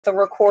the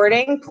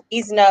recording,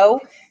 please know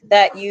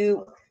that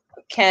you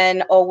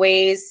can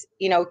always,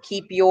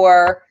 keep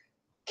your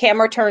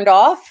camera turned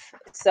off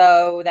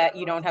so that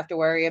you don't have to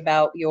worry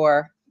about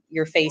your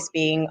face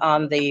being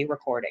on the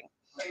recording.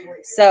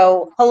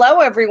 So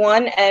hello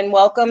everyone and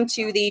welcome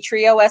to the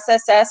TRIO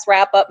SSS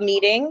wrap-up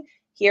meeting.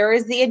 Here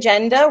is the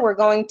agenda. We're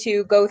going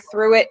to go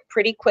through it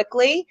pretty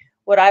quickly.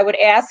 What I would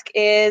ask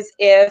is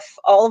if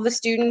all of the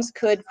students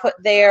could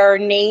put their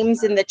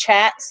names in the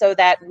chat so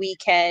that we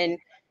can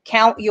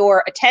count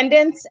your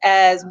attendance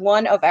as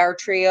one of our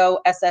TRIO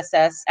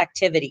SSS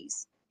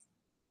activities.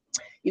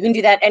 You can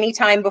do that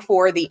anytime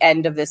before the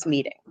end of this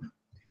meeting.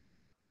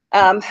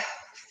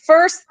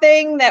 First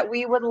thing that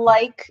we would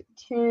like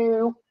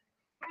to,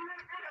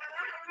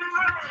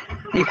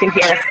 you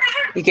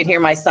can hear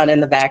my son in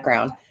the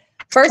background.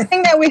 First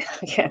thing that we'd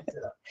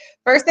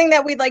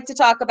like to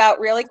talk about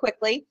really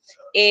quickly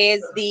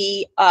is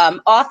the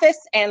office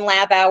and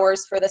lab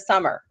hours for the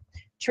summer.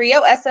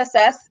 TRIO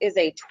SSS is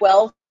a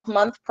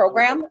 12-month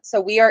program,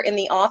 so we are in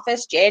the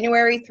office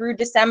January through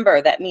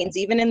December. That means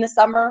even in the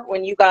summer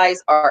when you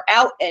guys are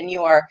out and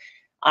you are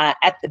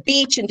at the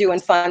beach and doing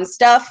fun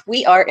stuff,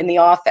 we are in the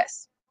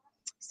office.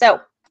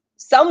 So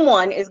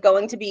someone is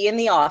going to be in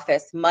the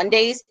office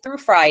Mondays through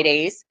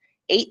Fridays,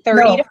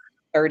 8:30 to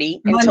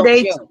 4:30 until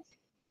June.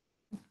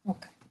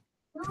 Okay.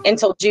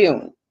 Until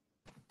June.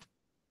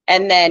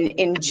 And then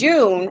in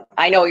June,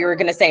 I know what you were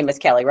going to say, Miss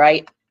Kelly,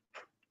 right?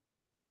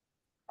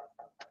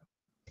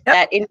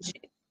 Yep.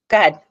 Go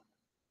ahead.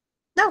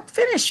 No,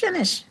 finish.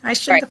 I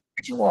shouldn't have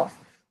cut you off.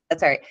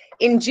 That's all right.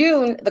 In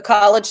June, the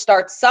college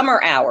starts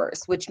summer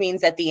hours, which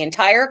means that the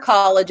entire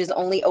college is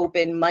only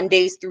open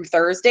Mondays through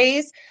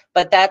Thursdays,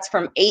 but that's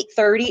from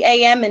 8:30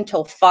 a.m.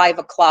 until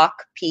 5:00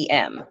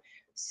 p.m.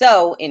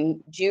 So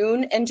in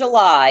June and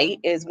July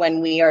is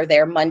when we are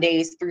there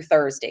Mondays through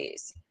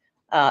Thursdays.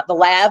 The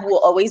lab will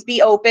always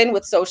be open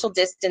with social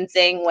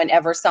distancing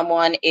whenever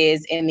someone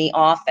is in the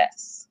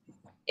office.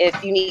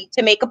 If you need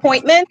to make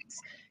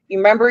appointments, you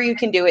remember you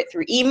can do it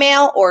through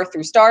email or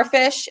through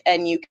Starfish,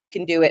 and you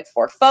can do it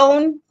for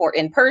phone, for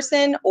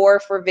in-person, or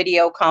for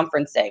video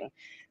conferencing.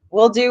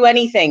 We'll do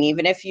anything,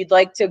 even if you'd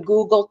like to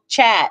Google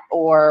chat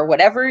or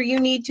whatever you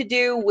need to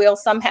do, we'll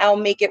somehow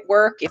make it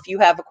work if you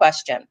have a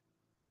question.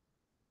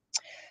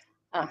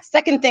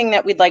 Second thing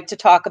that we'd like to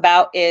talk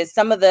about is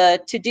some of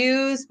the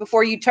to-dos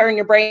before you turn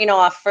your brain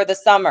off for the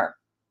summer.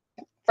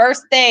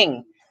 First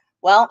thing,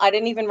 well, I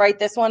didn't even write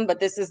this one, but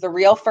this is the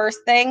real first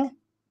thing.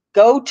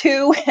 Go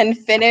to and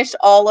finish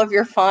all of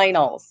your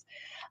finals.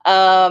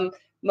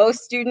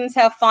 Most students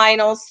have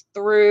finals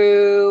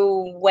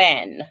through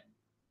when?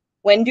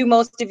 When do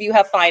most of you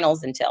have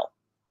finals until?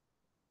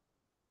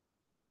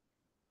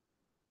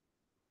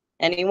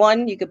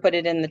 Anyone? You could put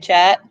it in the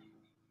chat.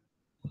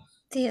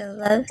 The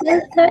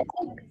 11th, I think.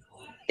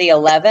 The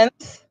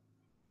 11th?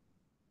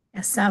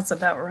 That sounds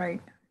about right,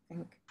 I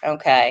think.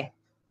 Okay.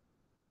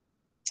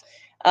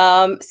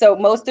 So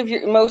most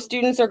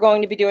students are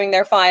going to be doing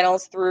their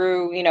finals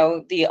through,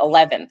 the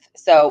 11th.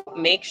 So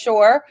make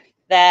sure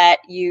that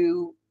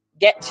you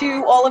get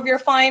to all of your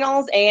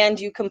finals and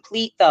you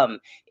complete them.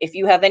 If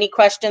you have any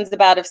questions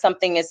about if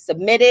something is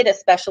submitted,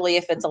 especially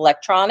if it's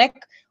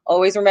electronic,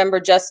 always remember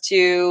just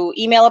to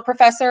email a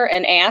professor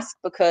and ask,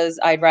 because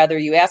I'd rather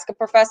you ask a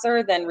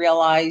professor than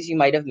realize you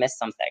might have missed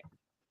something.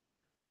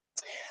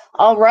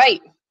 All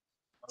right.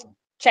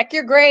 Check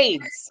your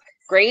grades.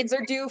 Grades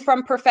are due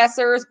from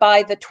professors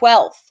by the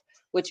 12th,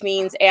 which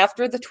means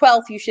after the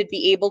 12th, you should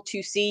be able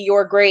to see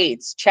your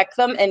grades. Check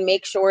them and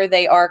make sure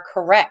they are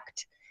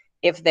correct.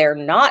 If they're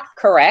not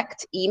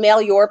correct,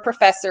 email your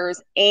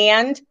professors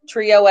and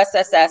TRIO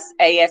SSS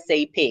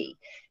ASAP,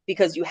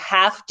 because you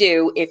have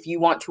to, if you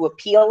want to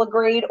appeal a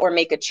grade or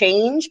make a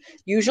change,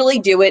 usually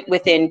do it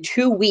within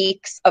 2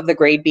 weeks of the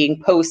grade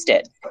being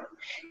posted.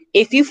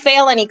 If you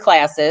fail any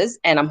classes,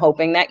 and I'm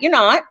hoping that you're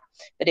not,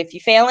 but if you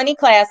fail any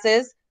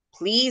classes,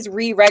 please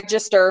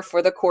re-register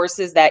for the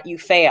courses that you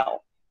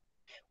fail.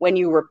 When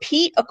you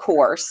repeat a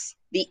course,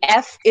 the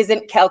F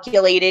isn't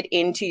calculated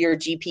into your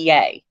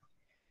GPA.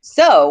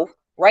 So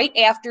right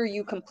after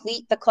you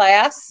complete the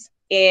class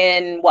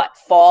in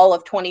fall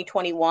of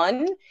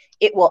 2021,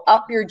 it will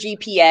up your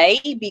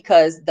GPA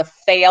because the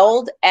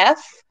failed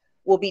F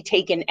will be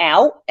taken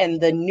out and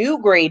the new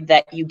grade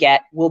that you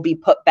get will be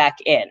put back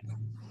in.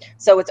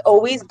 So it's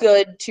always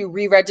good to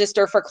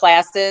re-register for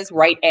classes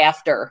right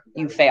after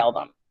you fail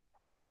them.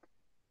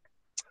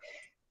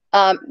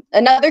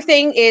 Another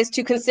thing is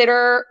to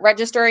consider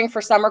registering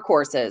for summer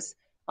courses.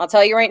 I'll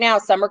tell you right now,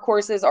 summer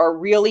courses are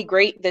really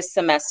great this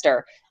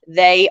semester.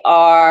 They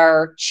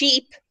are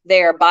cheap.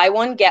 They're buy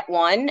one, get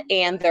one,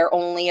 and they're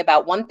only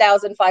about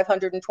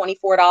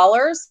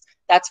 $1,524.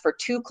 That's for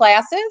 2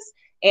 classes.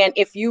 And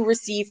if you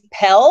receive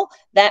Pell,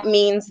 that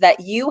means that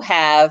you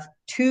have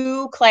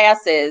 2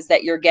 classes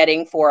that you're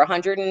getting for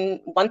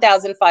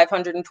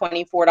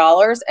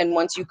 $1,524. And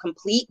once you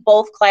complete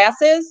both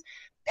classes,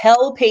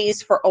 Pell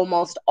pays for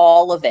almost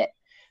all of it.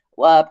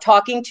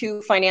 Talking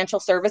to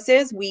financial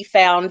services, we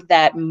found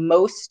that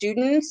most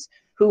students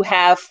who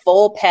have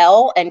full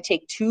Pell and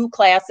take 2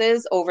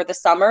 classes over the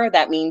summer.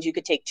 That means you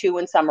could take 2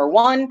 in summer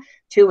 1,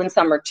 2 in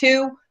summer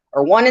 2,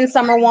 or 1 in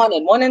summer 1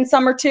 and 1 in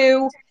summer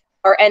 2,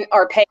 and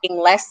are paying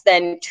less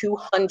than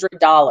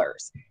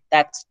 $200.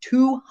 That's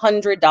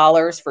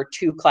 $200 for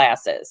 2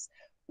 classes,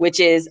 which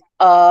is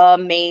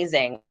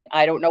amazing.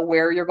 I don't know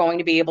where you're going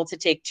to be able to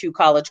take 2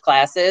 college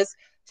classes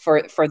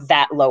for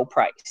that low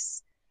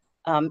price.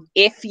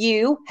 If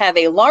you have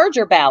a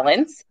larger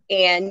balance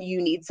and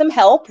you need some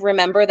help,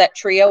 remember that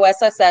TRIO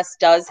SSS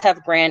does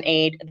have grant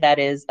aid that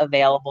is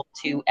available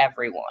to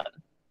everyone.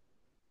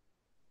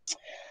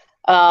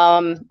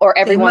 Or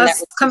everyone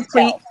that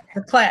complete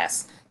the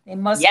class. They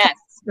must complete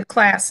the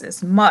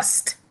classes,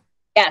 must.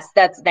 Yes,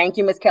 thank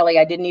you, Ms. Kelly.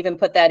 I didn't even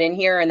put that in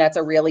here, and that's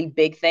a really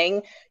big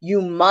thing.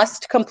 You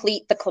must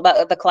complete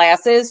the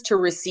classes to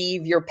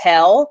receive your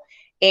Pell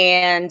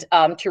and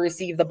to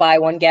receive the buy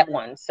one, get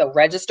one. So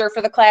register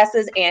for the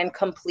classes and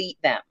complete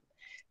them.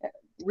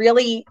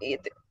 Really,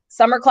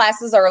 summer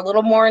classes are a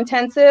little more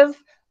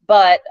intensive,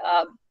 but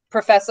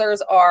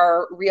professors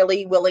are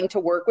really willing to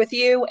work with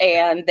you,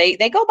 and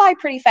they go by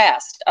pretty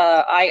fast.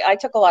 I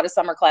took a lot of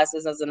summer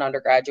classes as an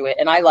undergraduate,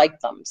 and I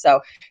liked them. So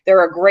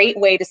they're a great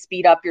way to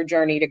speed up your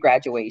journey to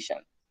graduation.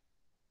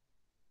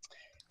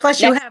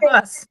 Plus, you have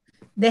us.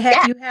 You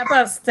have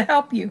us to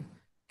help you.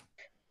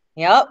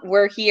 Yep,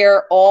 we're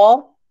here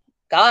all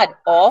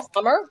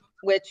summer,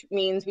 which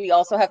means we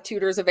also have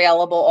tutors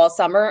available all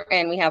summer,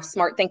 and we have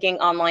Smart Thinking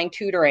online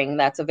tutoring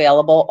that's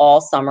available all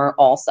summer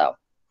also.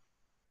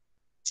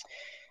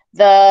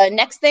 The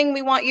next thing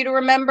we want you to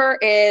remember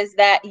is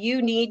that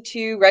you need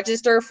to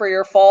register for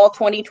your fall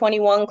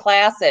 2021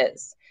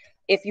 classes.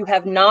 If you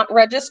have not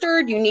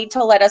registered, you need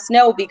to let us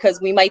know,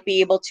 because we might be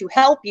able to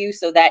help you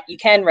so that you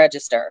can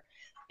register.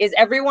 Is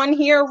everyone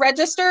here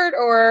registered,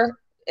 or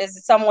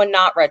is someone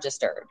not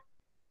registered?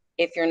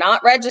 If you're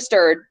not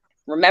registered,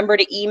 remember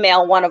to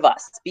email one of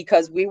us,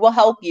 because we will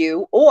help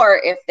you.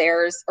 Or if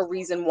there's a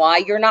reason why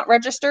you're not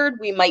registered,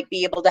 we might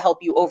be able to help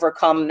you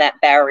overcome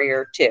that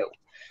barrier too.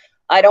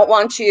 I don't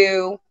want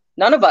you,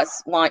 none of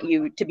us want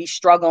you to be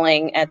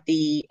struggling at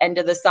the end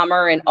of the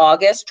summer in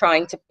August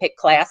trying to pick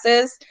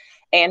classes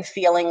and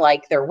feeling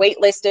like they're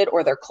waitlisted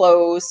or they're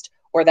closed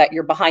or that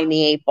you're behind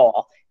the 8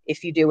 ball.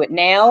 If you do it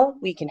now,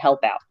 we can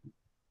help out.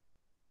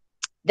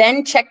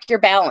 Then check your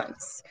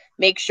balance.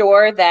 Make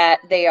sure that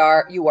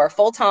you are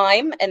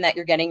full-time and that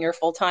you're getting your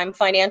full-time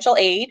financial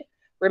aid.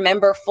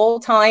 Remember,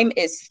 full-time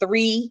is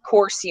 3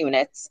 course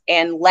units,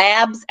 and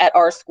labs at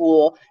our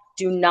school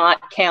do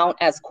not count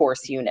as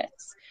course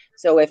units.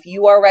 So if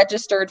you are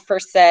registered for,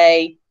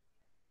 say,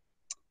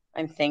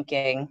 I'm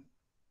thinking,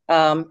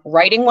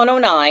 Writing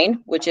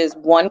 109, which is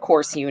 1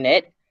 course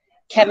unit,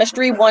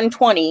 Chemistry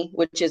 120,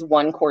 which is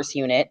 1 course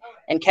unit,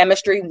 and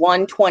Chemistry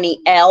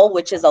 120L,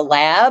 which is a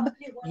lab,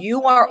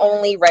 you are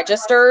only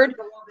registered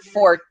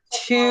for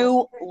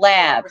 2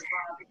 labs.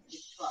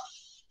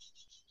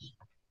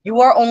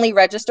 You are only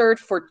registered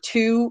for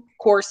 2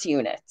 course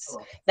units.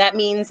 That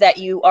means that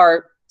you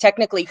are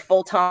technically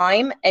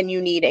full-time and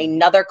you need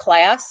another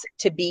class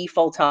to be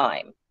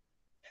full-time.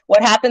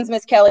 What happens,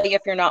 Ms. Kelly,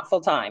 if you're not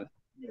full-time?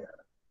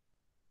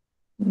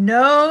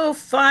 No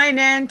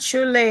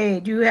financial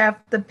aid. You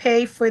have to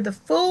pay for the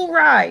full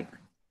ride.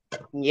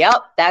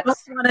 Yep,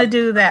 that's. Don't want to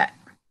do that.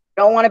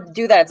 Don't want to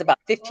do that. It's about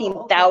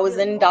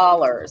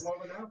 $15,000.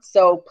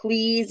 So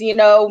please,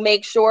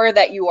 make sure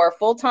that you are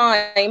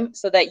full-time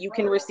so that you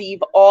can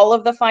receive all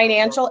of the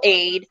financial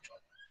aid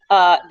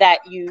that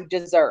you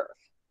deserve.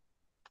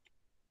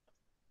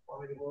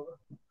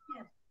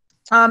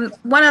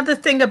 One other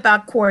thing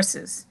about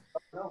courses.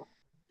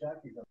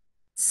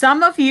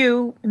 Some of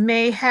you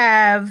may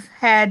have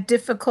had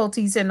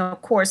difficulties in a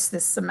course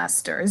this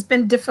semester. It's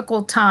been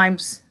difficult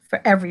times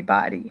for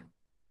everybody,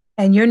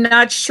 and you're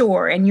not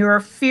sure, and you're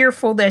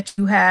fearful that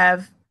you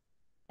have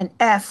an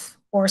F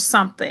or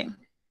something.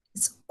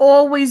 It's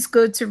always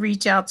good to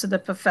reach out to the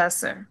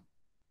professor.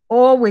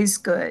 Always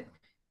good.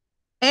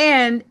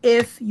 And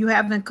if you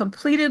haven't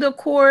completed a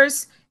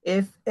course,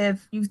 if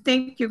you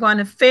think you're going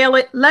to fail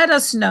it, let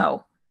us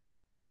know,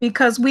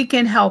 because we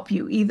can help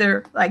you.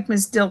 Either, like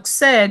Ms. Dilk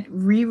said,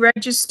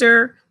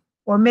 re-register,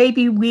 or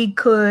maybe we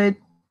could,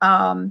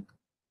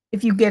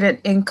 if you get it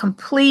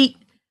incomplete,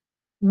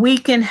 we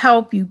can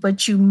help you.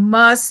 But you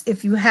must,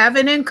 if you have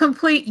it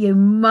incomplete, you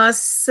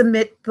must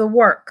submit the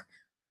work,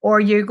 or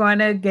you're going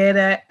to get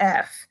an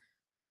F.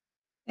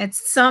 And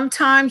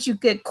sometimes you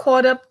get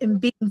caught up in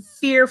being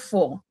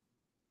fearful,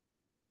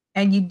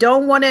 and you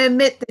don't want to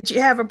admit that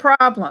you have a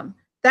problem.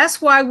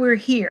 That's why we're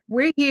here.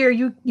 We're here.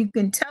 You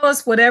can tell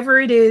us whatever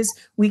it is.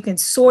 We can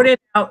sort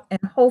it out, and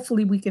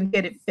hopefully we can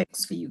get it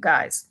fixed for you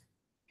guys.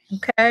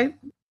 Okay?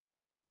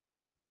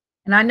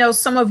 And I know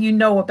some of you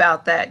know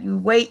about that. You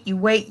wait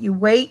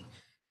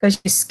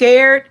because you're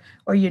scared,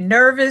 or you're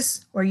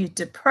nervous, or you're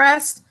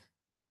depressed.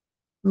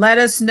 Let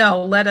us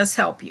know. Let us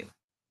help you.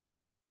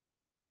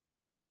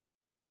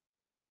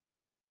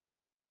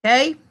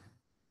 Okay?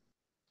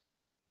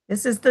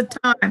 This is the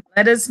time.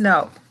 Let us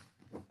know.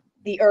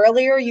 The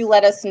earlier you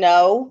let us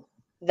know,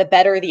 the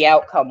better the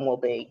outcome will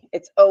be.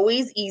 It's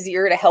always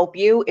easier to help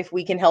you if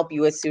we can help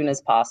you as soon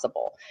as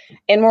possible.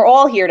 And we're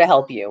all here to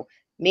help you.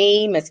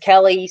 Me, Miss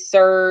Kelly,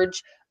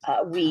 Serge,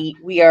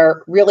 we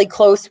are really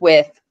close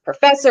with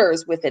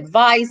professors, with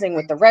advising,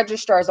 with the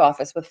registrar's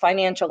office, with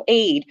financial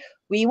aid.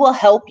 We will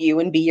help you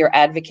and be your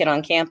advocate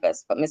on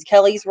campus. But Miss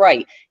Kelly's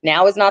right.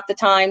 Now is not the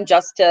time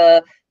just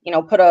to,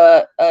 put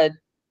a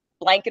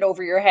blanket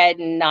over your head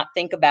and not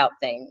think about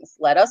things.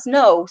 Let us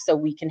know so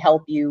we can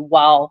help you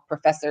while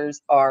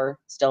professors are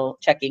still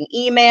checking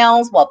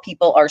emails, while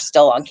people are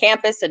still on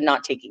campus and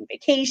not taking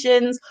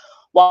vacations,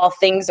 while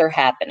things are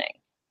happening.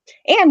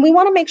 And we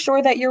want to make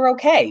sure that you're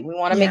okay. We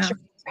want to make sure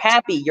you're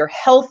happy, you're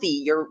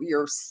healthy,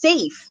 you're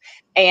safe.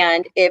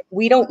 And if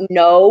we don't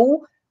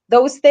know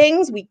those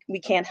things, we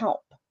can't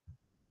help.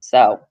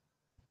 So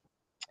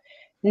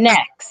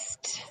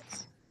next,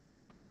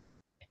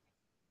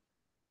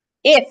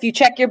 if you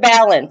check your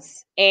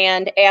balance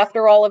and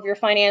after all of your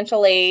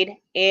financial aid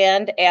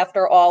and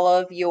after all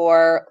of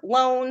your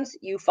loans,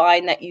 you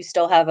find that you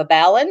still have a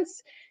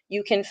balance,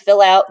 you can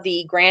fill out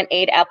the grant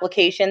aid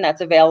application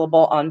that's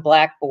available on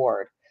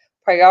Blackboard.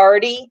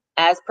 Priority,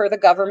 as per the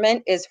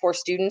government, is for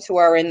students who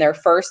are in their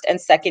first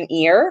and second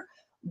year,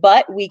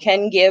 but we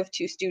can give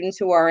to students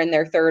who are in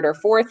their third or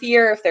fourth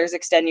year if there's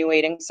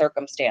extenuating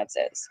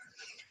circumstances.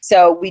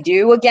 So we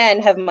do,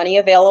 again, have money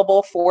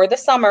available for the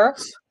summer,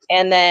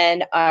 and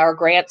then our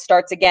grant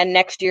starts again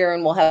next year,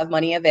 and we'll have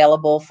money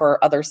available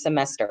for other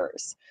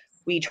semesters.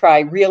 We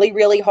try really,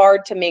 really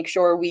hard to make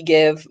sure we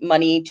give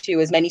money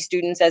to as many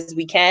students as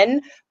we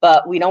can,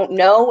 but we don't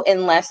know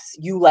unless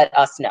you let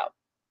us know.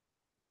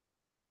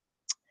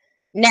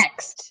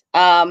 Next,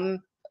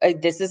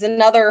 this is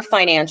another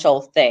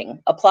financial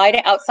thing. Apply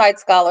to outside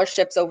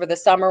scholarships over the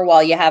summer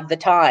while you have the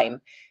time.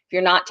 If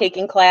you're not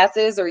taking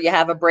classes or you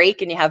have a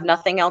break and you have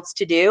nothing else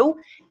to do,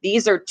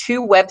 these are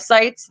two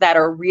websites that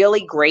are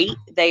really great.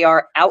 They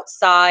are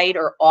outside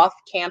or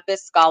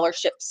off-campus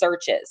scholarship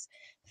searches,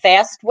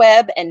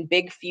 FastWeb and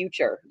Big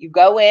Future. You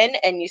go in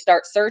and you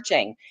start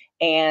searching,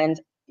 and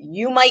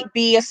you might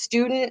be a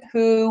student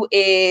who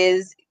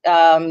is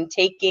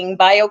taking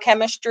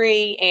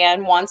biochemistry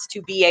and wants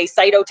to be a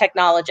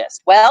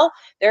cytotechnologist. Well,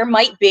 there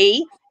might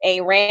be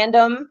a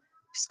random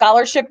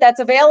scholarship that's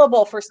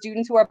available for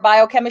students who are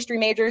biochemistry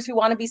majors who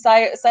want to be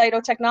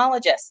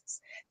cytotechnologists.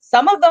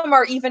 Some of them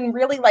are even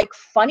really like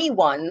funny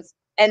ones,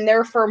 and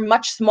they're for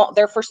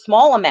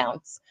small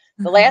amounts.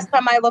 The last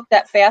time I looked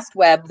at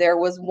FastWeb, there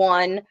was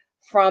one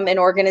from an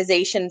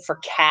organization for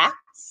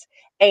cats.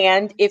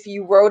 And if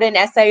you wrote an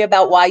essay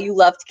about why you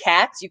loved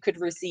cats, you could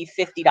receive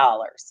 $50.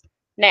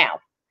 Now,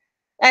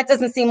 that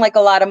doesn't seem like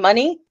a lot of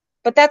money,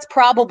 but that's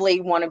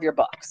probably one of your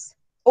books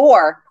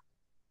or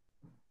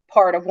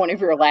part of one of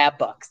your lab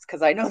books,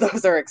 because I know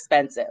those are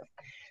expensive.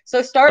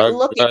 So start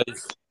looking.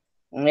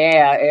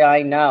 Yeah,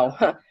 I know.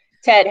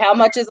 Ted, how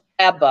much is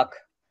a lab book?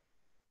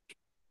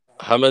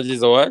 How much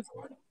is a what?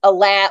 A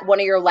lab, one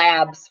of your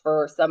labs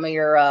for some of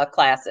your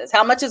classes.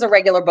 How much is a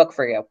regular book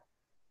for you?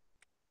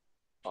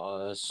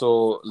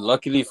 So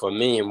luckily for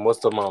me,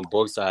 most of my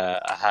books I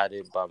had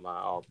it by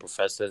my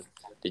professors.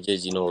 They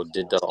just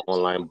did the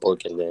online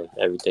book and then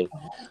everything.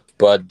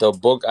 But the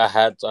book I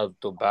had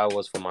to buy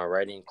was for my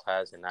writing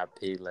class, and I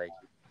paid like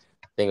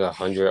I think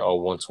 100 or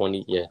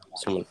 120. Yeah,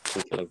 something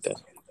like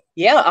that.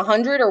 Yeah,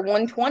 100 or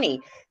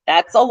 120.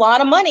 That's a lot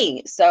of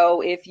money.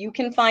 So if you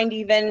can find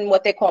even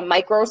what they call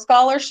micro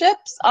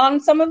scholarships on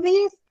some of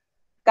these,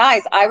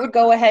 guys, I would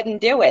go ahead and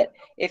do it.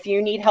 If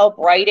you need help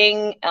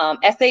writing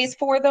essays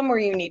for them or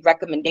you need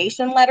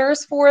recommendation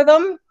letters for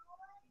them,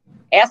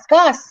 ask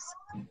us.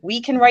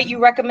 We can write you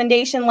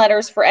recommendation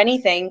letters for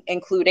anything,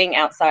 including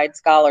outside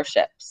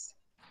scholarships.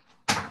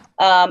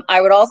 I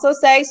would also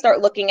say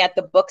start looking at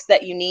the books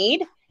that you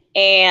need.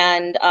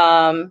 And,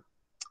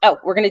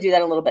 we're going to do that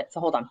in a little bit, so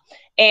hold on.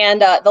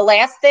 And the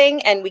last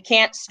thing, and we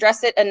can't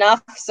stress it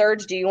enough,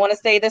 Serge, do you want to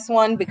say this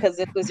one because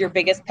it was your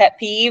biggest pet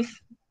peeve?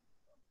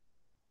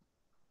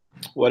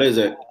 What is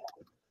it?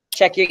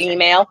 Check your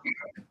email.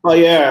 Oh,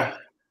 yeah.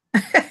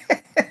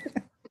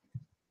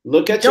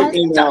 Look at your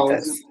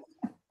emails.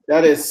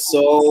 That is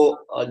so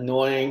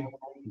annoying.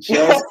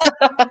 Just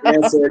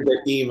answer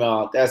the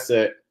email. That's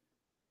it.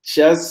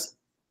 Just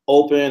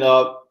open it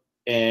up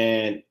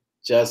and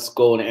just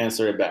go and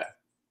answer it back.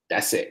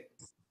 That's it.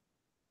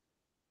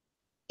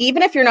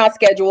 Even if you're not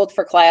scheduled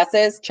for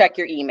classes, check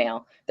your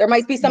email. There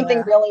might be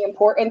something really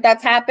important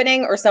that's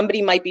happening, or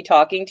somebody might be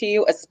talking to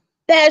you,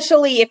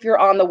 especially if you're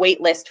on the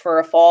wait list for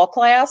a fall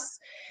class.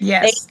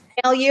 Yes. They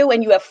email you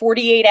and you have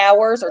 48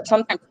 hours or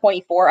sometimes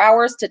 24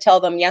 hours to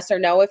tell them yes or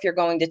no if you're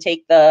going to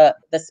take the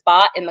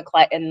spot in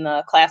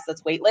the class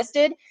that's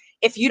waitlisted.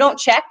 If you don't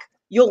check,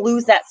 you'll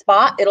lose that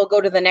spot. It'll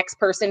go to the next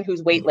person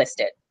who's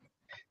waitlisted.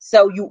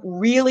 So you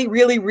really,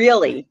 really,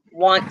 really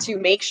want to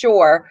make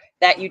sure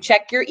that you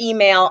check your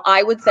email,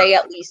 I would say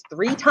at least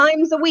 3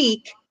 times a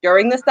week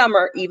during the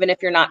summer, even if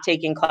you're not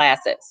taking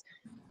classes.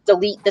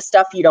 Delete the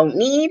stuff you don't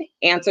need,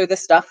 answer the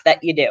stuff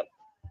that you do.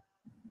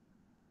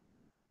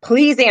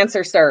 Please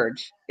answer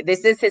Serge.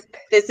 This is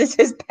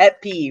his pet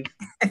peeve.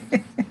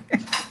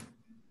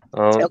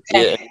 Okay.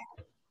 Yeah. Go ahead.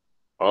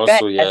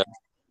 Also, yeah,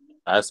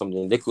 add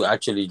something. They could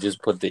actually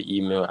just put the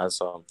email as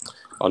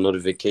a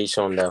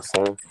notification on their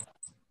phone.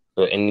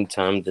 So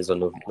anytime there's a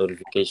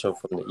notification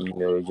from the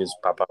email, it just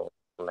pop out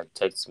like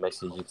text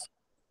messages.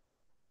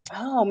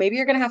 Oh, maybe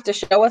you're going to have to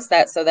show us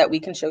that so that we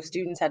can show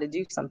students how to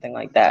do something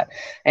like that.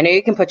 I know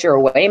you can put your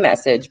away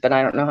message, but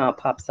I don't know how it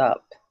pops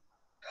up.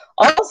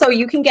 Also,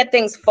 you can get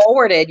things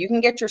forwarded. You can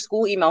get your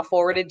school email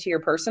forwarded to your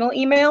personal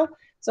email.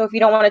 So if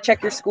you don't want to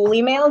check your school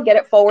email, get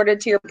it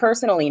forwarded to your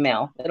personal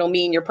email. It'll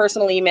mean your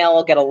personal email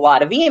will get a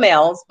lot of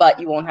emails, but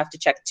you won't have to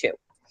check two.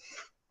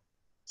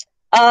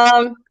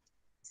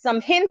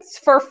 Some hints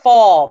for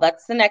fall.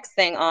 That's the next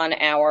thing on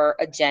our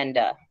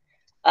agenda.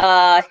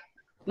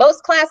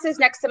 Most classes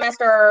next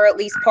semester are at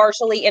least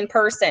partially in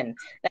person.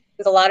 That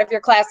means a lot of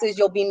your classes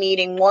you'll be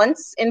meeting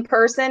once in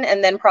person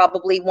and then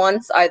probably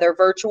once either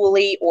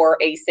virtually or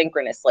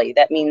asynchronously.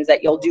 That means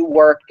that you'll do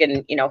work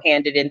and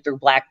hand it in through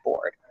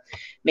Blackboard.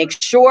 Make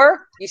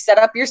sure you set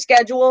up your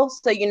schedule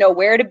so you know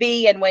where to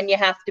be and when you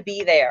have to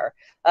be there.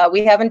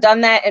 We haven't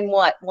done that in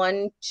what,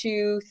 1,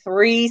 2,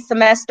 3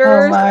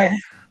 semesters. Oh my,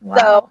 wow.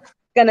 So it's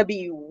gonna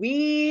be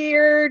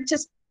weird to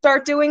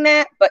start doing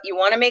that, but you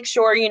want to make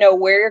sure you know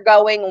where you're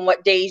going and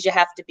what days you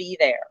have to be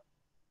there.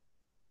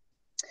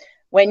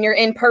 When you're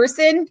in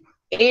person,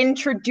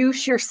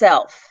 introduce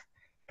yourself.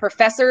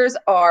 Professors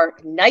are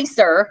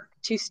nicer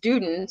to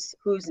students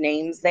whose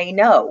names they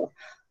know.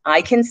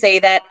 I can say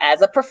that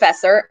as a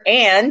professor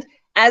and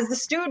as the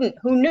student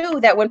who knew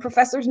that when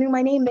professors knew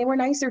my name, they were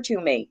nicer to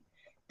me.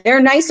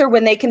 They're nicer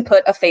when they can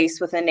put a face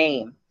with a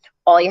name.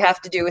 All you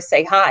have to do is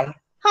say, hi.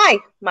 Hi,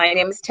 my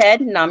name is Ted,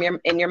 and I'm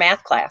in your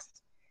math class.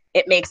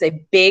 It makes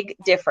a big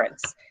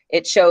difference.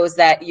 It shows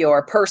that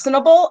you're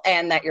personable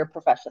and that you're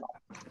professional.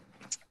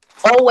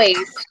 Always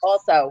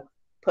also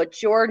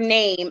put your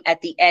name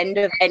at the end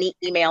of any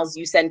emails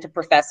you send to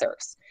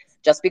professors.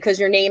 Just because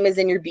your name is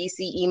in your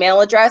BC email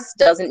address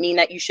doesn't mean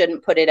that you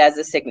shouldn't put it as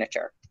a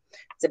signature.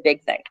 It's a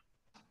big thing.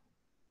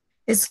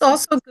 It's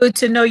also good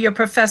to know your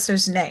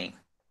professor's name.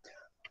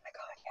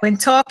 When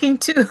talking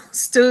to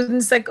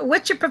students, like,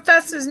 what's your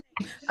professor's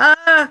name?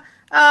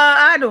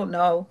 I don't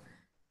know.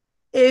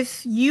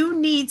 If you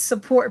need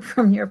support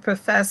from your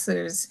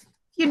professors,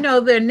 you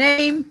know their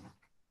name,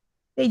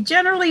 they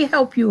generally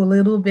help you a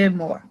little bit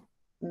more.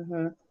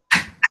 Mm-hmm.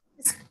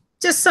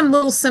 Just some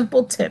little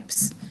simple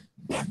tips.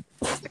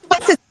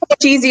 It's so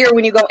much easier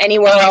when you go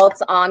anywhere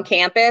else on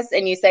campus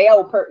and you say,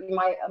 oh,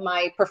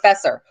 my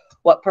professor.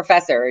 What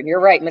professor? And you're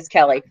right, Miss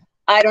Kelly.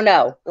 I don't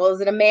know. Well,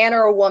 is it a man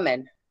or a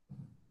woman?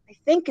 I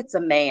think it's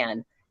a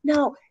man.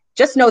 No,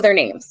 just know their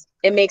names.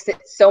 It makes it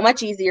so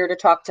much easier to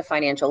talk to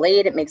financial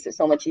aid. It makes it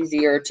so much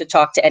easier to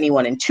talk to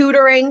anyone in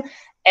tutoring.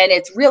 And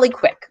it's really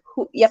quick.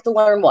 You have to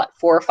learn what,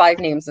 4 or 5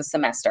 names a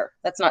semester.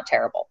 That's not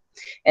terrible.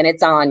 And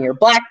it's on your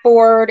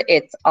Blackboard.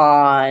 It's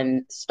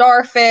on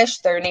Starfish.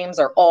 Their names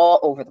are all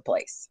over the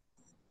place.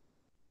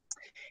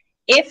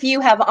 If you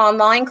have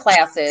online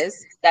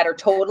classes that are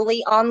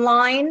totally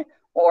online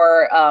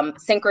or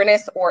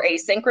synchronous or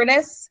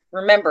asynchronous,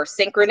 remember,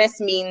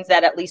 synchronous means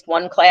that at least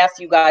one class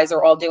you guys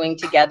are all doing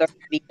together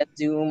via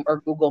Zoom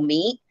or Google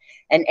Meet.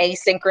 And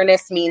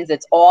asynchronous means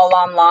it's all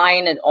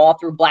online and all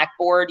through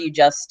Blackboard. You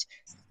just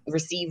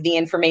receive the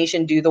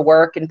information, do the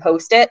work, and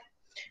post it.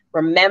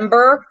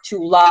 Remember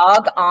to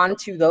log on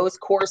to those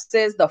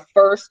courses the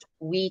first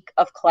week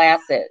of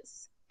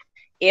classes.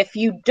 If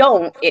you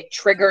don't, it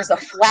triggers a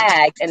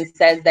flag and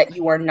says that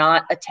you are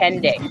not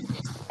attending.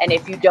 And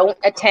if you don't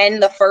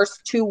attend the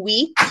first 2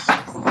 weeks,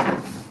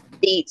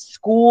 the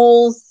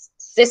school's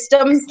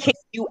system kicks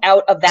you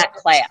out of that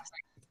class.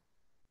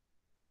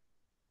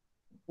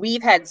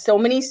 We've had so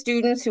many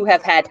students who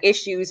have had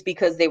issues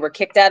because they were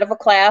kicked out of a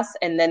class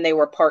and then they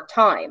were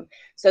part-time.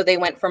 So they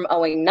went from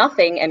owing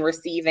nothing and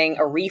receiving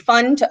a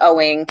refund to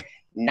owing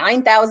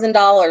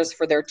 $9,000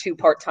 for their 2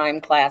 part-time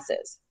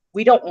classes.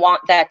 We don't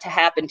want that to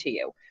happen to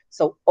you.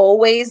 So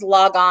always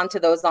log on to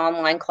those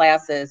online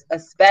classes,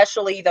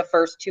 especially the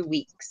first 2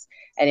 weeks.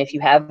 And if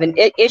you have an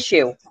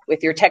issue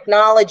with your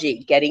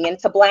technology, getting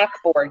into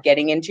Blackboard,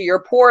 getting into your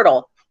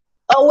portal,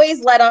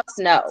 always let us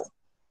know.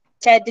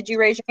 Ted, did you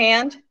raise your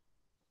hand?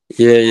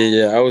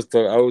 Yeah. I was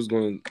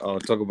going to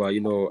talk about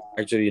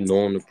actually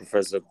knowing the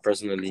professor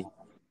personally.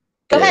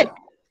 Go ahead.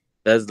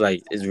 That's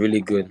it's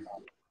really good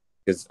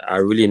because I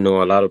really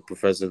know a lot of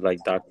professors like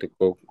Dr.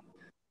 Cook,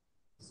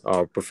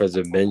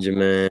 Professor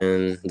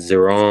Benjamin,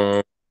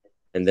 Zeron,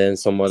 and then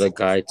some other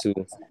guy too.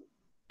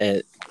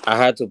 And I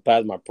had to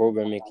pass my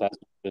programming class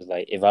because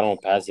if I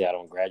don't pass it, I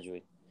don't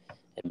graduate.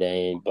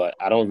 But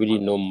I don't really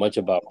know much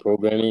about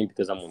programming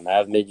because I'm a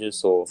math major.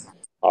 So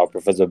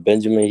Professor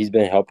Benjamin, he's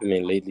been helping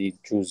me lately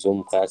through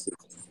Zoom classes.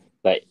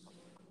 But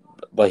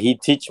he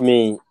teach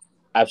me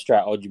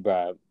abstract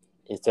algebra.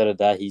 Instead of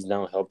that, he's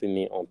now helping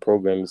me on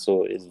programming.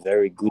 So it's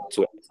very good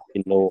to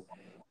know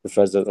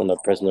professors on a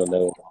personal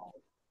level.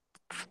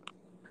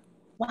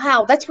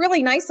 Wow, that's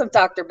really nice of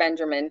Dr.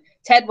 Benjamin.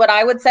 Ted, what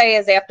I would say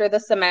is after the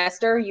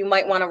semester, you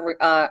might want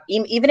to,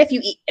 even if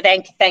you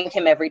thank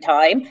him every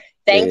time,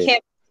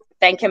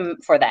 thank him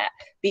for that,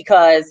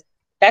 because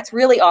that's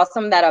really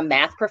awesome that a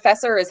math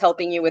professor is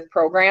helping you with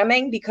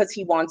programming, because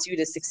he wants you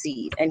to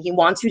succeed, and he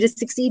wants you to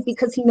succeed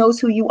because he knows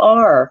who you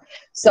are.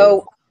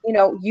 So, you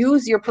know,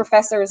 use your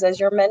professors as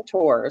your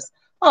mentors.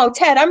 Oh,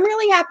 Ted, I'm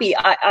really happy.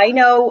 I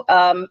know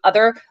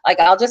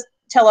I'll just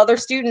tell other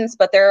students,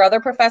 but there are other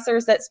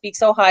professors that speak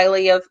so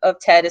highly of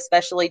Ted,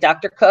 especially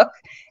Dr. Cook.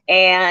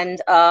 And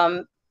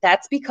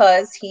that's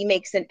because he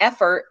makes an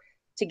effort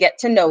to get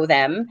to know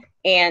them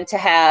and to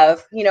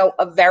have, you know,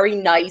 a very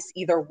nice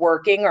either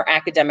working or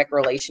academic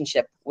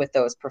relationship with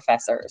those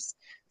professors.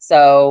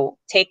 So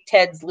take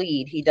Ted's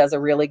lead. He does a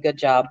really good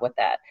job with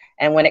that.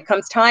 And when it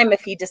comes time,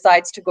 if he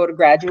decides to go to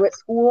graduate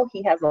school,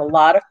 he has a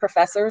lot of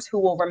professors who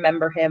will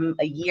remember him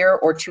a year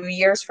or 2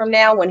 years from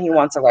now when he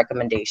wants a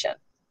recommendation.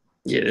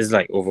 Yeah, it's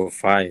like over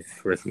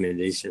 5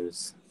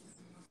 recommendations.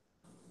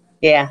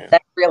 Yeah,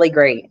 that's really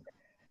great.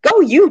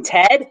 Go you,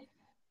 Ted.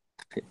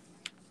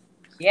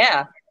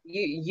 Yeah,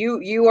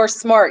 you are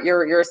smart.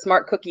 You're a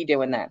smart cookie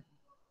doing that.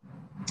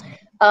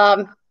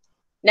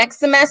 Next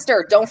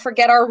semester, don't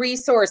forget our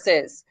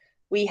resources.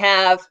 We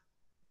have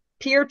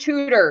peer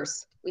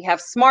tutors. We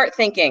have smart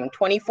thinking,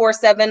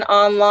 24/7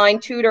 online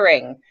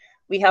tutoring.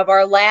 We have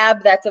our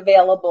lab that's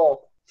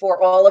available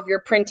for all of your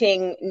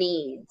printing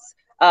needs.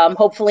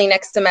 Hopefully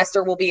next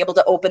semester we'll be able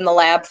to open the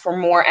lab for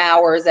more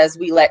hours as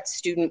we let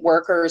student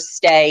workers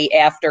stay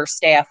after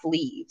staff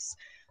leaves.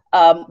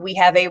 We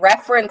have a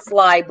reference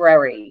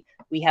library.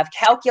 We have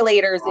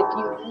calculators if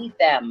you need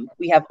them.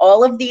 We have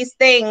all of these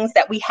things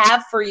that we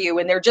have for you,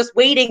 and they're just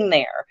waiting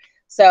there.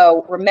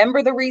 So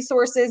remember the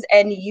resources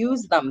and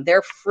use them.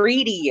 They're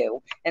free to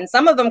you. And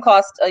some of them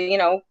cost, you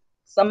know,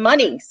 some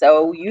money.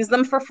 So use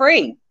them for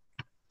free.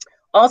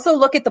 Also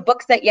look at the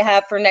books that you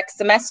have for next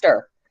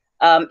semester.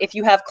 If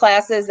you have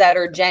classes that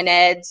are gen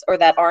eds or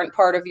that aren't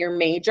part of your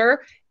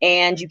major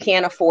and you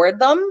can't afford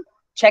them,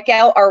 check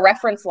out our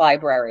reference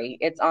library.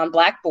 It's on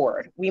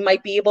Blackboard. We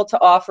might be able to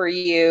offer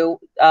you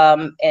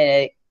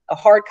a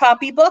hard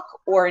copy book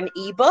or an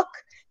ebook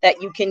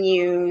that you can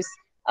use.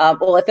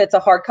 Well, if it's a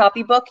hard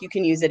copy book, you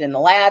can use it in the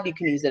lab, you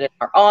can use it in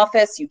our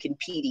office, you can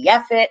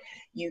PDF it,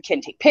 you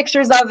can take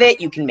pictures of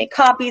it, you can make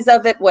copies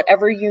of it,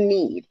 whatever you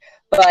need.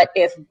 But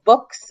if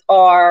books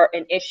are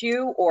an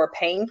issue or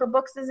paying for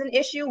books is an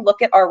issue,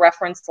 look at our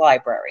reference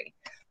library.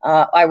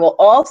 I will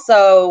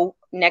also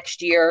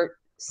next year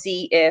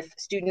see if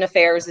Student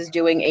Affairs is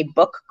doing a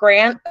book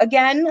grant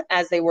again,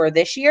 as they were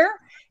this year.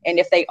 And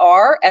if they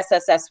are,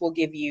 SSS will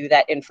give you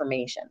that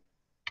information.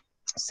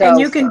 So, and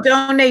you can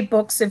donate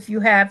books if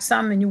you have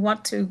some and you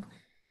want to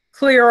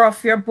clear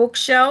off your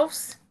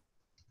bookshelves.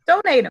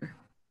 Donate them.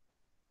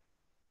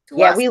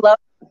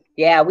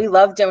 Yeah, we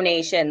love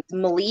donations.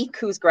 Malik,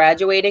 who's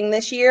graduating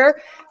this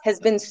year, has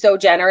been so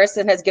generous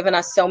and has given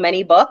us so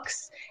many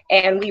books.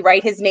 And we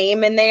write his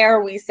name in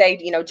there. We say,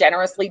 you know,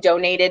 generously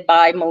donated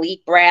by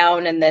Malik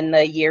Brown. And then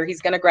the year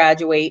he's going to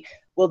graduate,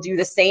 we'll do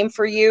the same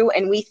for you.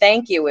 And we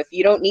thank you. If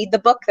you don't need the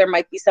book, there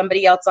might be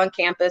somebody else on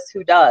campus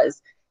who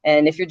does.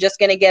 And if you're just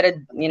going to get a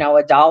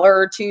 $1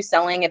 or $2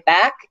 selling it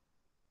back,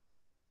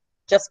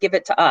 just give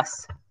it to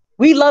us.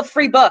 We love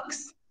free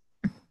books.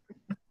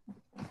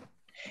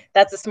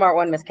 That's a smart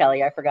one, Miss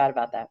Kelly. I forgot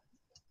about that.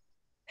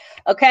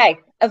 Okay,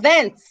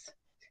 events.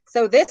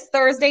 So this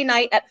Thursday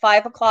night at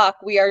 5 o'clock,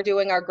 we are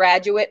doing our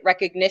graduate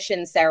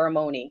recognition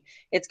ceremony.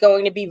 It's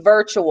going to be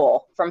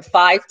virtual from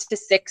 5 to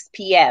 6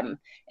 p.m.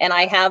 And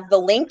I have the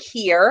link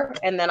here,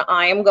 and then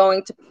I am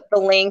going to put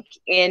the link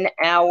in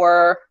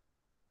our,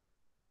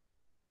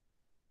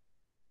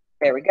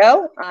 there we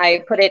go.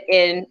 I put it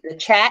in the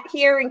chat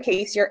here in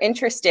case you're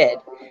interested.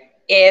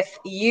 If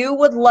you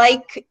would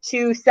like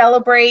to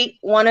celebrate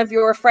one of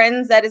your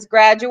friends that is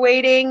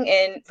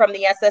graduating from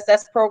the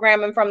SSS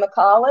program and from the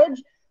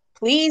college,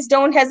 please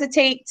don't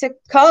hesitate to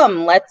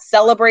come. Let's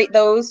celebrate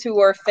those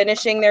who are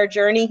finishing their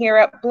journey here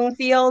at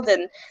Bloomfield,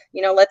 and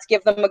let's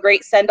give them a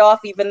great send-off,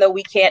 even though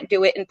we can't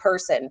do it in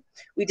person.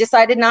 We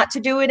decided not to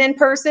do it in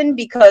person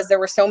because there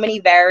were so many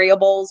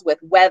variables with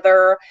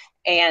weather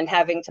and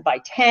having to buy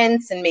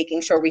tents and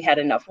making sure we had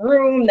enough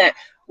room that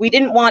we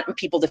didn't want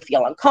people to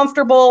feel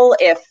uncomfortable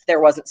if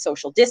there wasn't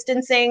social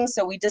distancing.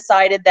 So we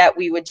decided that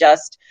we would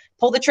just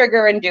pull the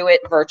trigger and do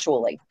it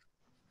virtually.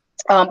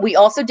 We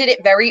also did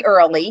it very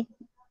early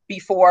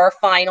before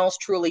finals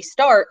truly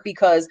start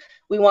because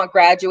we want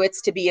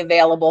graduates to be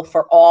available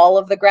for all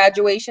of the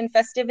graduation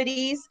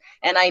festivities.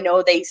 And I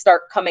know they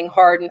start coming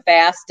hard and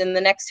fast in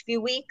the next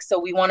few weeks. So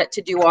we wanted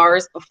to do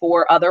ours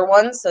before other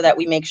ones so that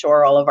we make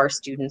sure all of our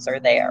students are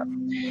there.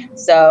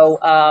 So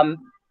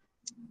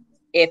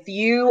if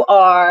you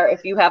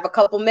have a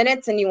couple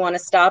minutes and you want to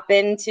stop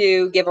in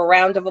to give a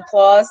round of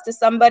applause to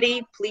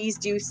somebody, please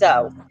do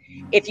so.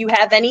 If you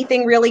have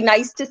anything really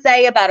nice to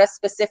say about a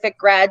specific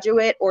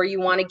graduate, or you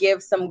want to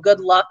give some good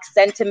luck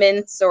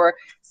sentiments or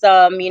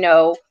some,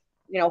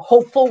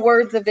 hopeful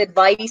words of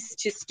advice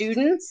to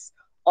students,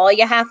 all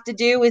you have to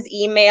do is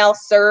email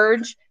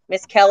Serge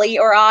Miss Kelly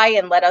or I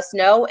and let us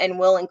know, and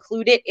we'll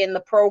include it in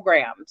the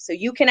program. So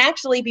you can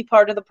actually be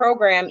part of the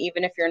program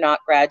even if you're not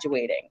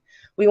graduating.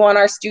 We want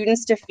our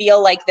students to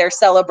feel like they're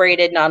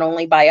celebrated not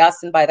only by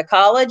us and by the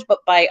college, but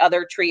by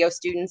other TRIO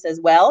students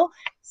as well.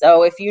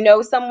 So if you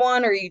know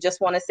someone or you just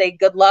want to say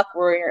good luck,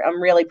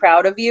 I'm really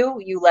proud of you,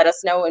 you let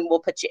us know and we'll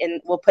put you in,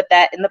 we'll put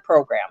that in the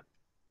program.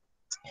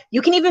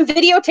 You can even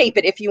videotape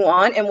it if you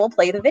want, and we'll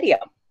play the video.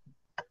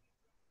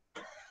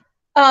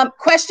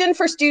 Question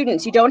for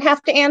students. You don't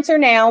have to answer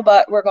now,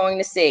 but we're going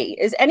to see.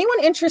 Is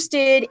anyone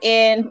interested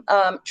in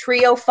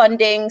TRIO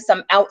funding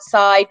some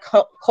outside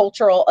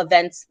cultural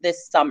events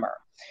this summer?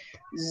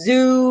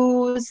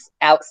 Zoos,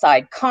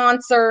 outside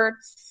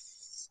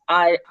concerts.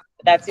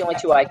 That's the only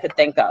two I could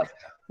think of.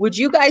 Would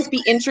you guys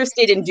be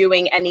interested in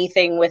doing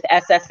anything with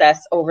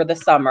SSS over the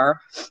summer?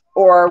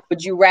 Or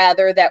would you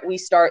rather that we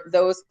start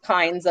those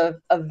kinds of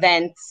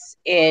events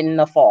in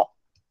the fall?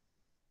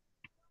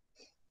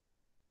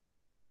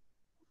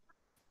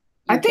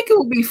 I think it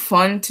would be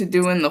fun to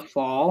do in the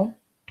fall.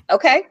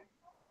 Okay.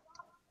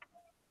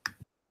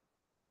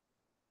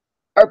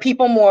 Are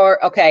people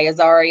more, okay,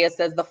 Azaria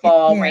says the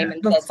fall, Yeah,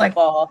 Raymond looks says the like-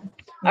 fall.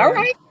 Yeah. All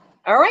right.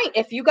 All right.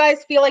 If you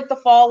guys feel like the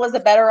fall is a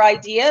better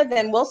idea,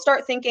 then we'll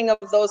start thinking of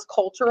those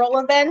cultural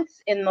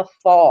events in the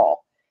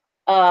fall.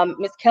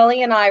 Miss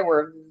Kelly and I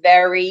were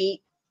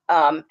very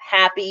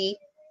happy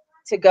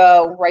to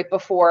go right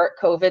before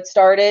COVID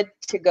started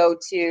to go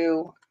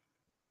to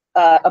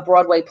a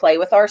Broadway play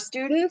with our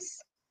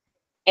students.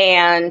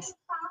 And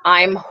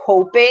I'm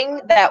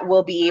hoping that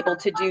we'll be able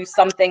to do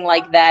something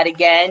like that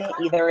again,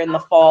 either in the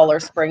fall or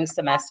spring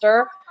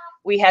semester.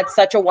 We had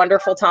such a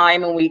wonderful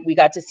time, and we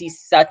got to see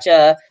such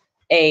the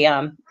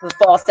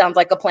fall sounds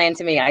like a plan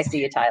to me. I see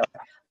you, Tyler.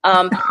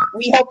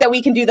 We hope that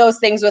we can do those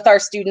things with our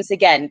students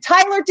again.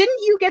 Tyler, didn't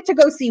you get to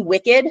go see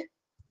Wicked?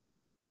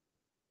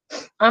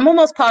 I'm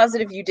almost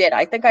positive you did.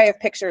 I think I have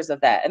pictures of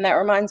that. And that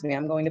reminds me,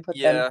 I'm going to put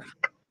them.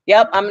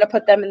 Yep, I'm going to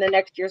put them in the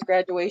next year's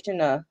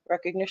graduation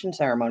recognition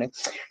ceremony.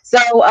 So,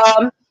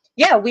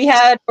 yeah, we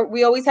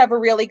always have a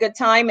really good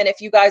time. And if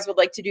you guys would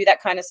like to do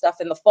that kind of stuff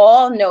in the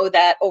fall, know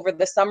that over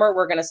the summer,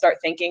 we're going to start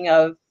thinking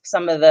of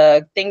some of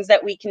the things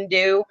that we can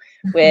do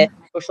with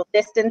social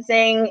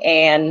distancing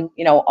and,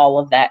 you know, all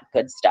of that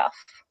good stuff.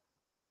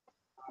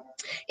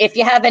 If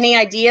you have any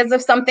ideas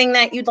of something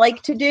that you'd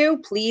like to do,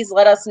 please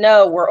let us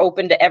know. We're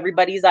open to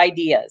everybody's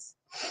ideas.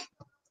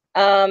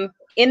 In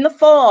the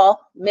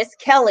fall, Miss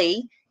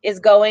Kelly is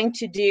going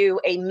to do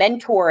a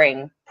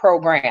mentoring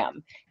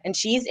program, and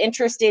she's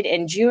interested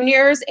in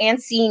juniors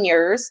and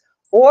seniors,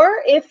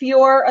 or if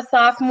you're a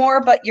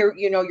sophomore but you're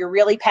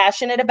really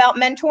passionate about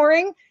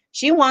mentoring,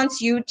 she wants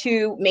you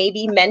to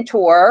maybe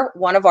mentor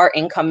one of our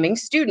incoming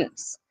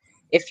students.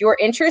 If you're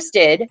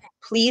interested,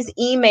 please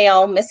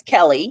email Miss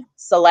Kelly,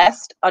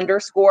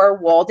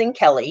 Celeste_Walden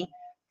Kelly,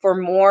 for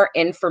more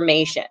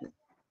information.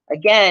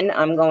 Again,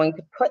 I'm going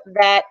to put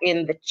that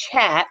in the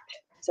chat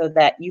so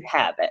that you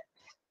have it.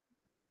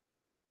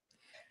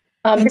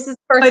 This is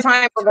the first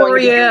time we're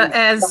going to Victoria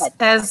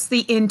as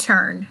the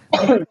intern.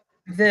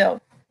 Vil.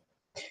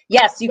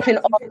 Yes, you can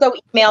also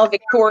email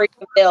Victoria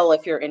Vil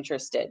if you're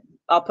interested.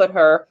 I'll put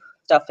her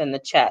stuff in the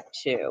chat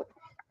too.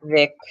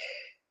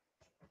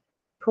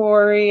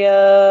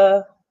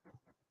 Victoria.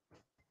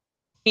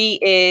 She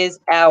is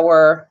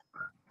our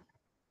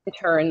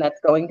intern that's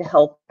going to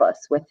help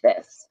us with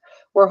this.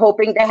 We're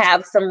hoping to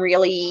have some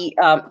really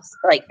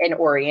like an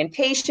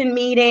orientation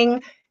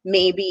meeting,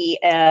 maybe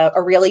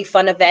a really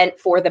fun event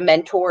for the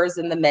mentors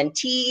and the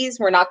mentees.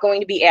 We're not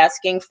going to be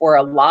asking for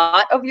a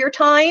lot of your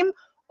time,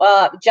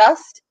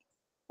 just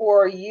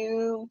for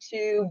you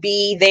to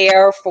be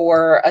there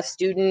for a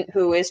student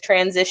who is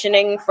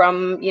transitioning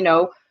from, you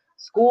know,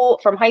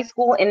 from high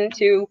school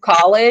into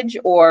college,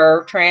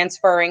 or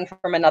transferring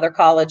from another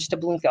college to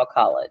Bloomfield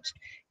College.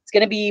 It's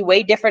going to be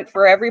way different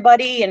for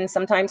everybody, and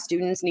sometimes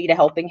students need a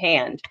helping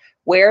hand.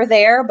 We're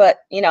there, but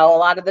you know, a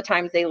lot of the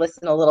times they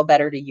listen a little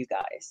better to you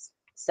guys.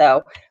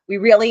 So we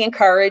really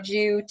encourage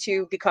you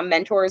to become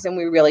mentors, and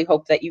we really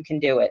hope that you can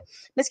do it.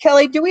 Ms.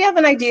 Kelly, do we have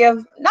an idea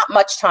of, not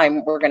much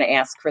time we're going to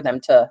ask for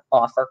them to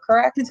offer,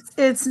 correct?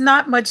 It's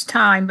not much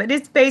time, but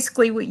it's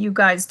basically what you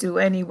guys do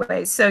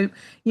anyway. So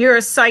you're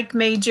a psych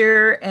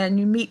major and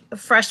you meet a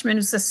freshman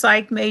who's a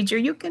psych major,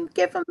 you can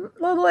give them a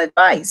little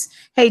advice.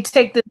 Hey,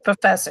 take this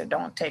professor,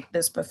 don't take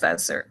this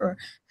professor. Or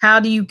how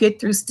do you get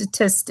through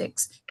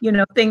statistics? You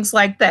know, things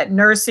like that.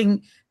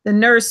 The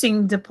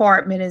nursing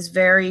department is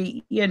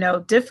very, you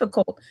know,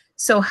 difficult.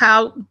 So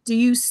how do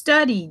you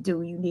study?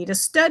 Do you need a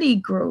study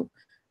group?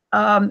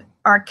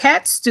 Our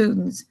CAT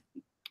students,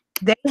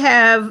 they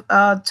have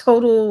a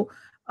total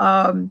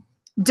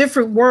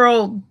different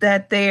world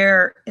that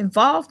they're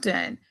involved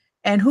in.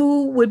 And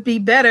who would be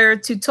better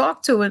to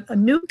talk to a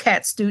new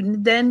CAT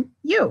student than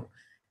you?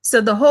 So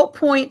the whole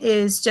point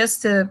is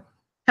just to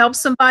help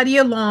somebody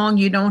along.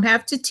 You don't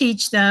have to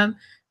teach them.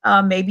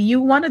 Maybe you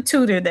want to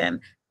tutor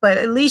them, but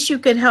at least you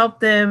can help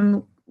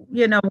them,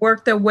 you know,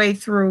 work their way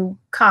through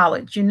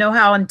college. You know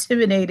how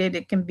intimidating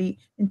it can be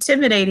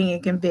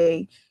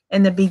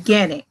in the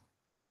beginning.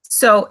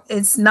 So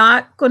it's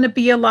not going to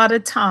be a lot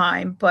of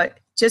time,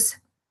 but just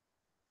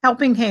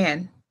helping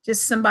hand,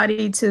 just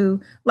somebody to,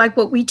 like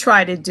what we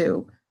try to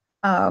do.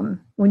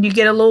 When you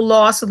get a little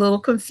lost, a little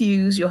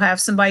confused, you'll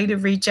have somebody to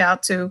reach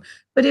out to.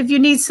 But if you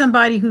need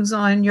somebody who's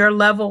on your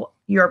level,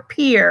 your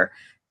peer,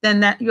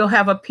 then that you'll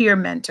have a peer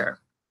mentor.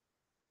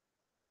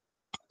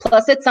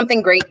 Plus, it's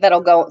something great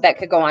that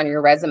could go on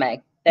your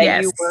resume, that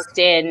Yes. you worked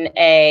in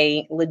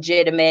a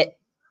legitimate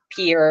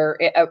peer,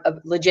 a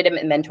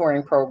legitimate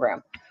mentoring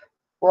program.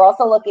 We're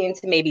also looking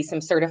into maybe some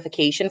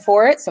certification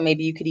for it. So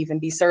maybe you could even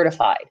be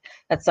certified.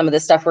 That's some of the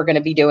stuff we're going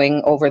to be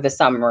doing over the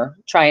summer,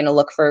 trying to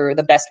look for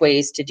the best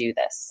ways to do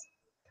this.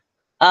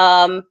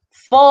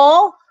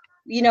 Fall,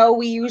 you know,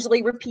 we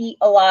usually repeat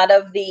a lot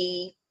of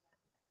the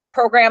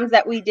programs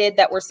that we did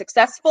that were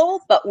successful,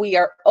 but we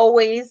are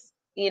always,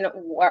 you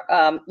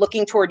know,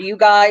 looking toward you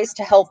guys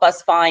to help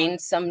us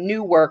find some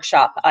new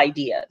workshop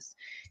ideas.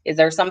 Is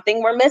there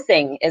something we're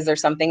missing? Is there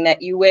something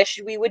that you wish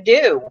we would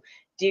do?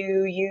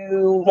 Do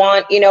you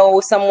want, you know,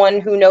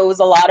 someone who knows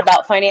a lot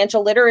about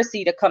financial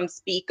literacy to come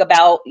speak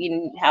about, you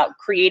know, how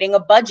creating a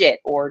budget?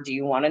 Or do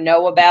you want to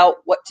know about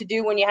what to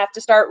do when you have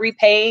to start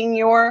repaying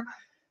your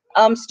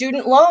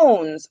student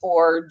loans?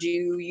 Or do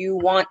you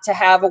want to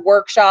have a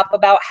workshop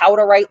about how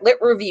to write lit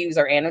reviews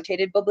or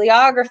annotated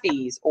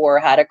bibliographies, or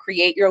how to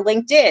create your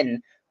LinkedIn?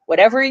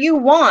 Whatever you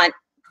want,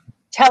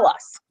 tell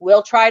us.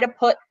 We'll try to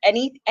put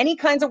any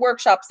kinds of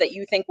workshops that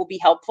you think will be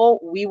helpful.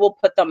 We will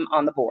put them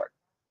on the board.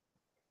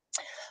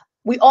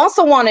 We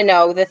also want to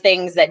know the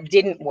things that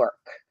didn't work.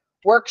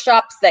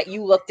 Workshops that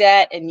you looked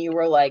at and you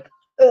were like,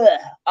 ugh,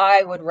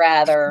 I would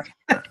rather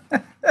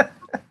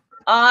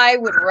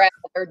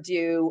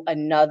do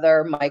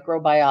another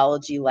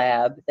microbiology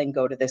lab than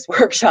go to this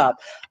workshop.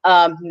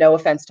 No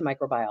offense to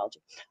microbiology.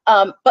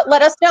 But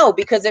let us know,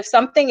 because if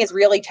something is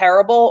really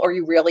terrible or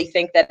you really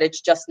think that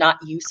it's just not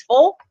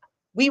useful,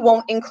 we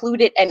won't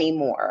include it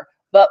anymore.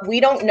 But we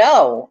don't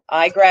know.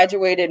 I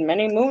graduated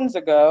many moons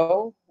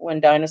ago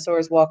when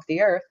dinosaurs walked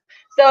the earth.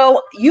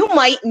 So you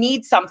might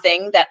need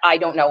something that I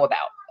don't know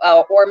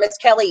about, or Miss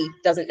Kelly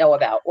doesn't know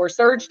about, or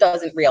Serge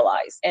doesn't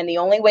realize. And the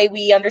only way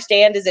we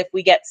understand is if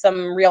we get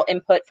some real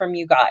input from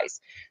you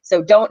guys.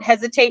 So don't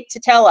hesitate to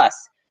tell us.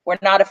 We're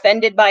not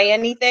offended by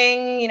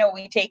anything. You know,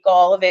 we take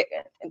all of it.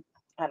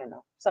 I don't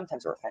know.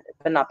 Sometimes we're offended,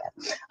 but not bad.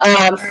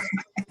 I'm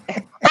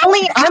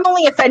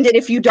only offended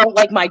if you don't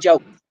like my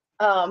jokes.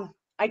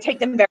 I take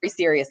them very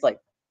seriously.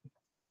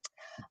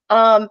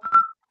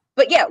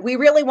 But yeah, we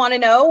really want to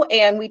know,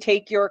 and we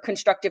take your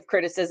constructive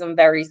criticism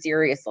very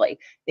seriously.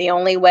 The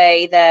only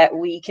way that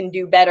we can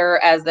do better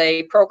as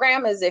a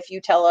program is if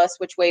you tell us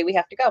which way we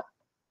have to go.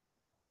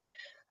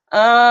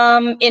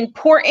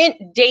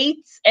 Important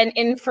dates and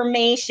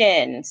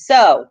information.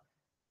 So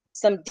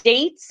some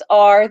dates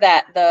are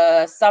that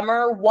the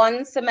summer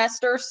 1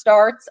 semester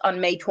starts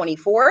on May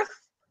 24th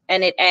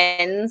and it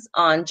ends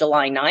on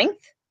July 9th.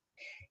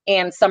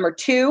 And summer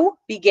 2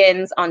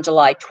 begins on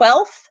July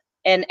 12th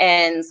and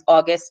ends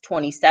August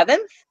 27th.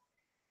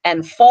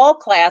 And fall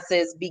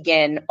classes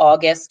begin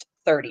August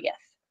 30th.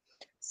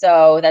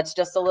 So that's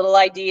just a little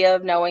idea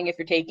of knowing if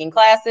you're taking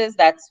classes,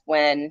 that's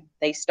when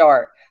they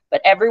start.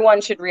 But everyone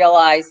should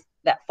realize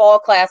that fall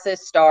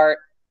classes start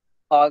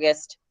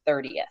August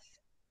 30th.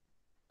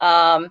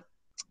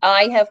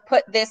 I have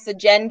put this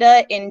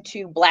agenda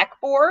into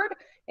Blackboard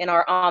in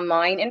our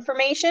online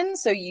information,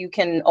 so you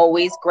can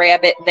always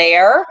grab it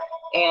there.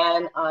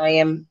 And I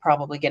am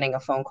probably getting a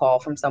phone call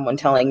from someone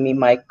telling me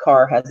my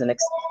car has an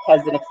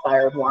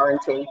expired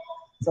warranty.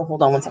 So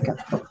hold on one second.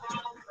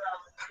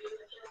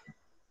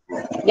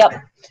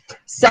 Yep.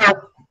 So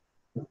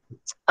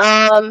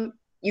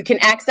you can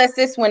access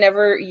this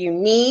whenever you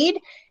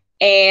need.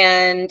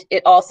 And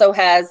it also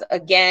has,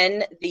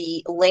 again,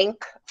 the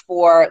link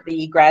for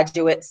the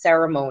graduate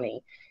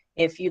ceremony.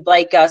 If you'd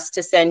like us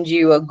to send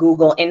you a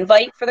Google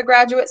invite for the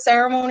graduate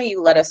ceremony,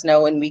 you let us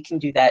know and we can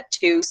do that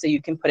too, so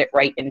you can put it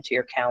right into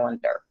your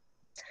calendar.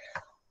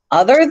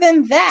 Other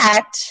than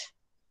that,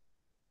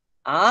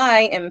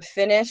 I am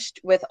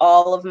finished with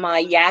all of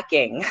my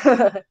yakking.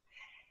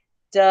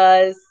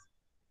 Does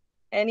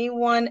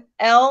anyone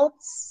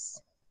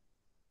else,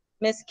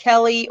 Miss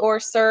Kelly or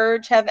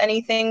Serge, have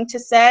anything to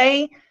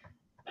say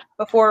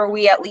before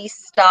we at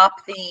least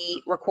stop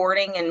the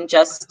recording and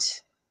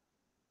just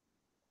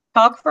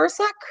talk for a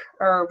sec?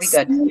 Or are we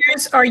good?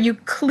 Seniors, are you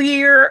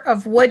clear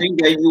of what I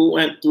think that you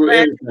went through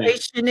everything.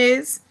 graduation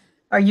is?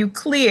 Are you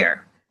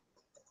clear?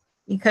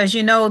 Because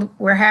you know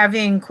we're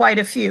having quite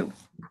a few.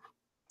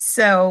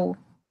 So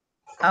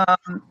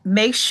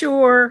make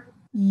sure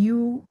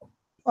you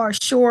are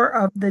sure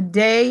of the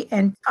day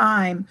and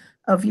time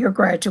of your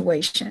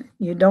graduation.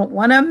 You don't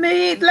want to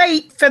be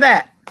late for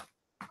that.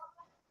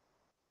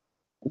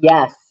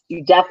 Yes,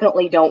 you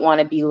definitely don't want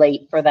to be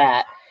late for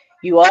that.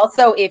 You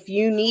also, if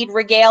you need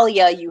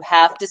regalia, you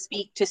have to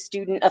speak to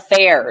student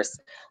affairs.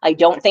 I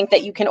don't think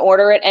that you can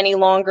order it any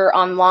longer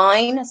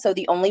online. So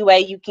the only way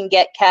you can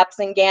get caps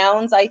and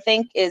gowns, I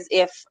think, is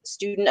if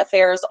student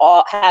affairs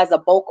has a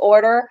bulk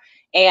order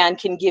and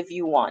can give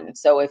you one.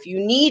 So if you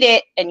need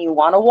it and you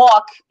want to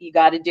walk, you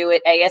got to do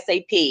it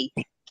ASAP.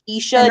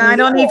 Keisha, And I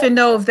don't Newell. even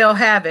know if they'll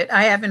have it.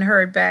 I haven't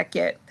heard back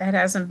yet. That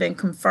hasn't been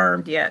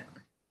confirmed yet.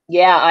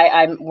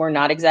 Yeah, we're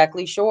not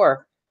exactly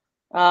sure.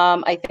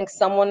 I think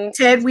someone.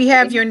 Ted, we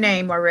have your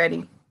name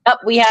already. Oh,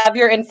 we have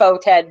your info,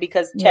 Ted,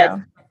 because Yeah.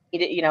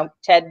 Ted,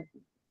 Ted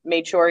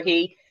made sure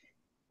he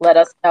let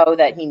us know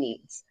that he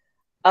needs.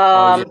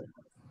 Yeah.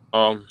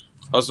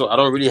 Also, I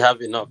don't really have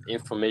enough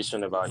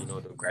information about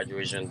the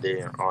graduation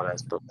day and all that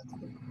stuff.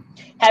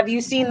 Have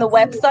you seen the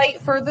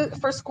website for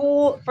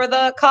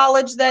the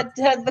college that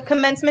has the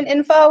commencement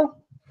info?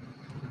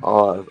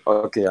 Oh,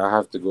 okay. I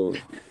have to go.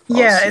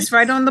 Yeah, See. it's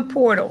right on the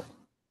portal.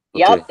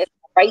 Yep, Okay. it's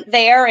right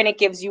there, and it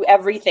gives you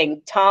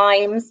everything: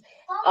 times,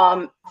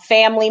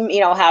 family,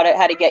 how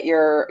to get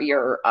your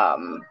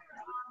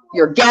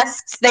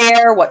guests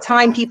there, what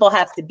time people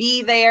have to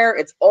be there.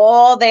 It's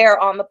all there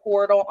on the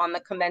portal on the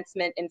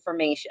commencement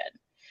information.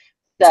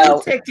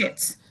 So 2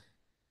 tickets,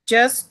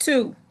 just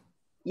 2.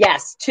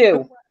 yes,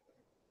 2.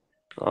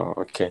 Oh,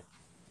 okay.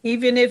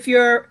 Even if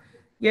your,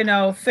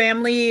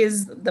 family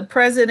is the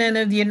president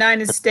of the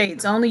United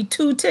States, only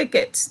 2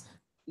 tickets.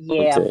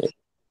 Yeah. Okay.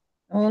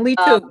 Only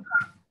 2.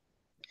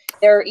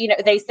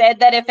 They said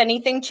that if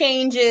anything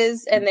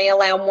changes and they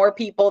allow more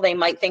people, they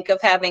might think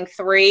of having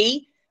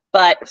 3,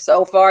 but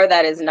so far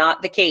that is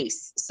not the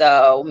case.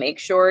 So make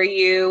sure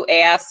you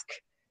ask,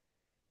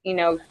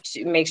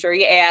 make sure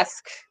you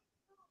ask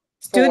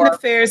Student for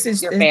affairs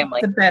is your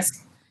family. the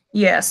best.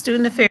 Yeah,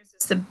 student affairs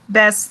is the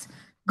best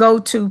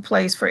go-to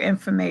place for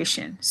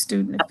information.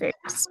 Student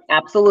affairs.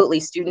 Absolutely.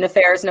 Student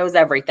affairs knows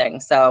everything.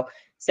 So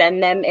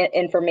send them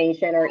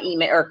information or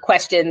email or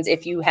questions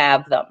if you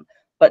have them.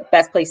 But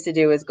best place to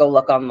do is go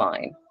look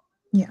online.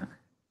 Yeah.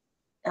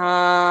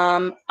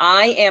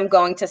 I am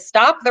going to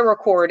stop the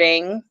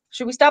recording.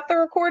 Should we stop the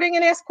recording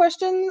and ask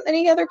questions?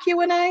 Any other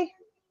Q&A?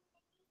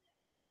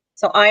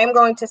 So I am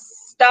going to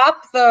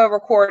stop the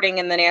recording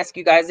and then ask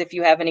you guys if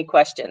you have any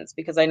questions,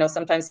 because I know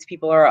sometimes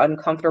people are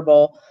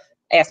uncomfortable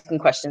asking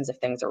questions if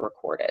things are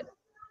recorded.